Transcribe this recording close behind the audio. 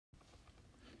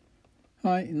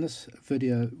Hi, in this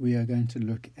video we are going to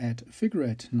look at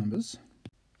figurate numbers.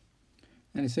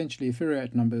 And essentially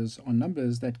figurate numbers are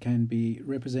numbers that can be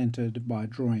represented by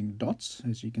drawing dots,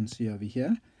 as you can see over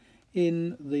here,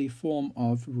 in the form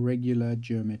of regular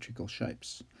geometrical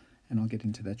shapes. And I'll get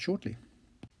into that shortly.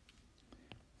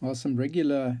 While some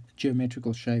regular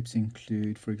geometrical shapes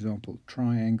include, for example,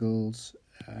 triangles,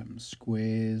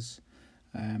 squares,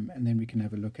 and then we can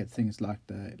have a look at things like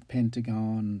the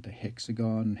pentagon, the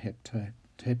hexagon,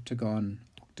 heptagon,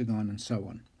 octagon, and so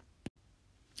on.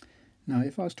 Now,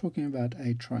 if I was talking about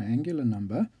a triangular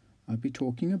number, I'd be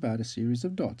talking about a series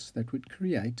of dots that would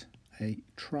create a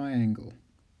triangle.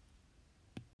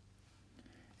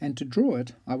 And to draw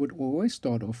it, I would always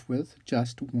start off with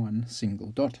just one single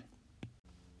dot.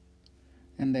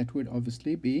 And that would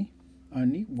obviously be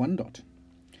only one dot.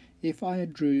 If I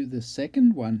drew the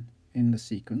second one in the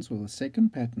sequence, or the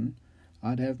second pattern,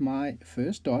 I'd have my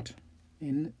first dot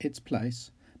in its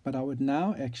place, but I would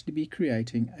now actually be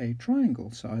creating a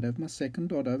triangle. So I'd have my second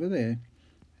dot over there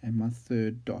and my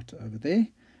third dot over there,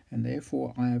 and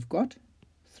therefore I have got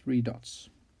 3 dots.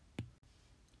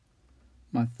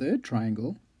 My third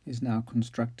triangle is now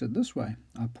constructed this way.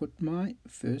 I put my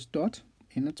first dot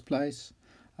in its place,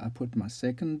 I put my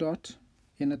second dot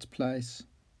in its place,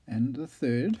 and the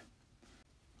third.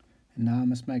 And now I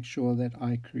must make sure that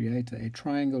I create a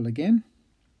triangle again.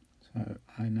 So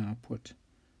I now put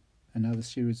another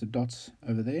series of dots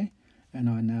over there, and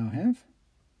I now have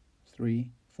 3,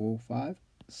 4, 5,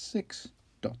 6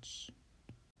 dots.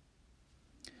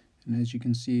 And as you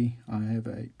can see, I have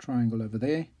a triangle over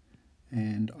there,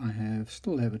 and I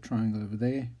still have a triangle over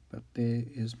there, but there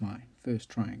is my first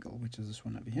triangle, which is this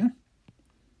one over here,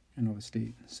 and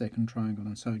obviously second triangle,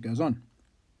 and so it goes on.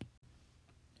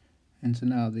 And so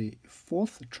now the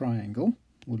fourth triangle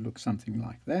will look something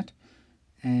like that,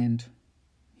 and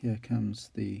here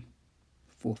comes the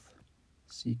fourth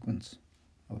sequence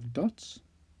of dots.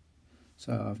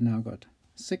 So I've now got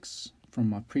 6 from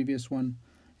my previous one,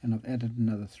 and I've added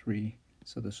another 3,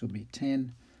 so this will be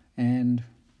 10, and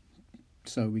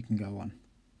so we can go on.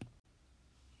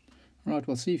 Right,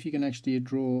 well, see if you can actually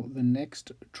draw the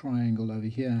next triangle over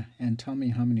here and tell me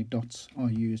how many dots are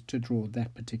used to draw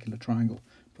that particular triangle.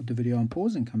 Put the video on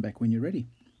pause and come back when you're ready.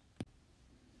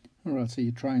 Alright, so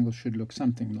your triangle should look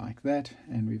something like that,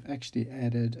 and we've actually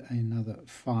added another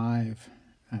 5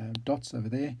 dots over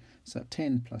there, so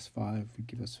 10 plus 5 would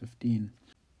give us 15.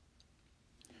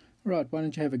 Right, why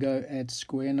don't you have a go at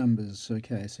square numbers?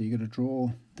 Okay, so you've got to draw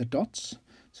the dots.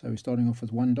 So we're starting off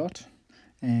with 1 dot,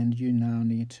 and you now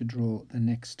need to draw the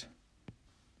next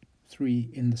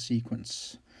 3 in the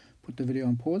sequence. Put the video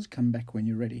on pause, come back when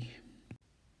you're ready.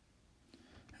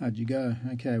 How'd you go?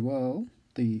 Okay, well,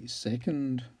 the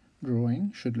second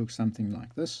drawing should look something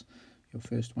like this. Your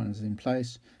first one is in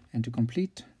place, and to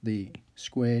complete the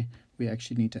square we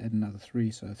actually need to add another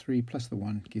 3, so 3 plus the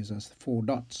 1 gives us 4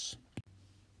 dots.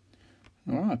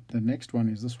 Alright, the next one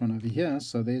is this one over here,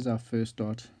 so there's our first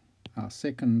dot, our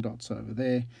second dot's over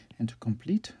there, and to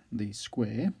complete the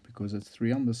square, because it's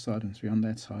 3 on this side and 3 on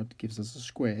that side, gives us a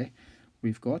square,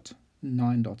 we've got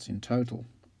 9 dots in total.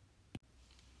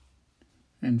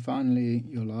 And finally,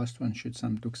 your last one should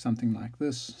look something like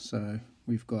this. So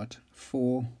we've got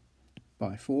 4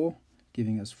 by 4,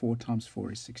 giving us 4 times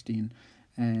 4 is 16.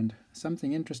 And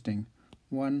something interesting,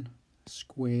 1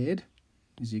 squared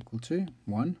is equal to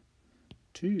 1,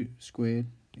 2 squared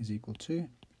is equal to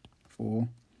 4,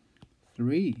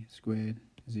 3 squared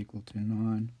is equal to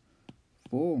 9,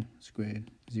 4 squared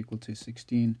is equal to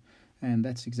 16. And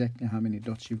that's exactly how many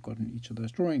dots you've got in each of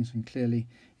those drawings. And clearly,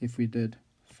 if we did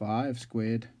 5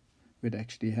 squared, we'd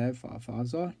actually have 5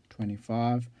 5s are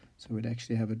 25, so we'd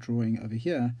actually have a drawing over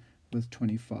here with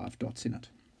 25 dots in it.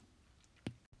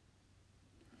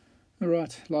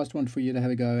 Alright, last one for you to have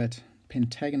a go at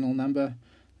pentagonal number.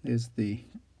 There's the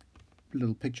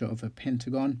little picture of a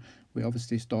pentagon. We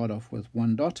obviously start off with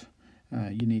 1 dot.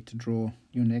 You need to draw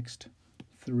your next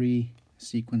 3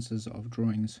 sequences of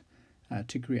drawings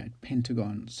to create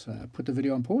pentagons. Put the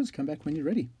video on pause, come back when you're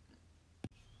ready.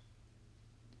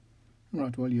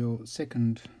 Right, well, your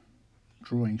second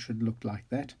drawing should look like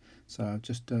that. So I've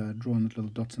just drawn the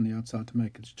little dots on the outside to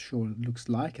make it sure it looks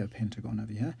like a pentagon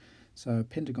over here. So a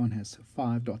pentagon has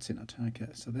 5 dots in it. Okay,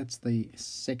 so that's the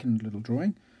second little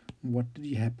drawing. What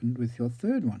did happen with your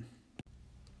third one?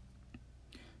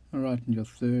 Alright, and your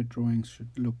third drawing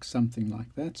should look something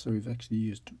like that. So we've actually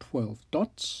used 12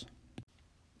 dots.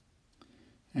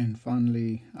 And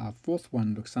finally, our fourth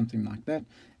one looks something like that.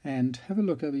 And have a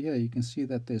look over here. You can see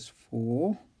that there's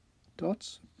 4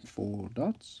 dots, 4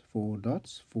 dots, 4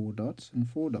 dots, 4 dots, and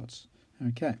 4 dots.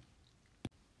 Okay.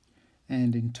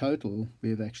 and in total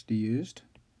we've actually used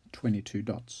 22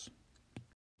 dots.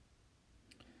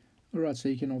 Alright, so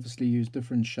you can obviously use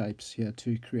different shapes here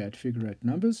to create figure eight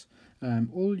numbers,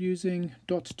 all using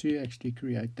dots to actually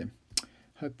create them.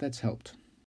 Hope that's helped.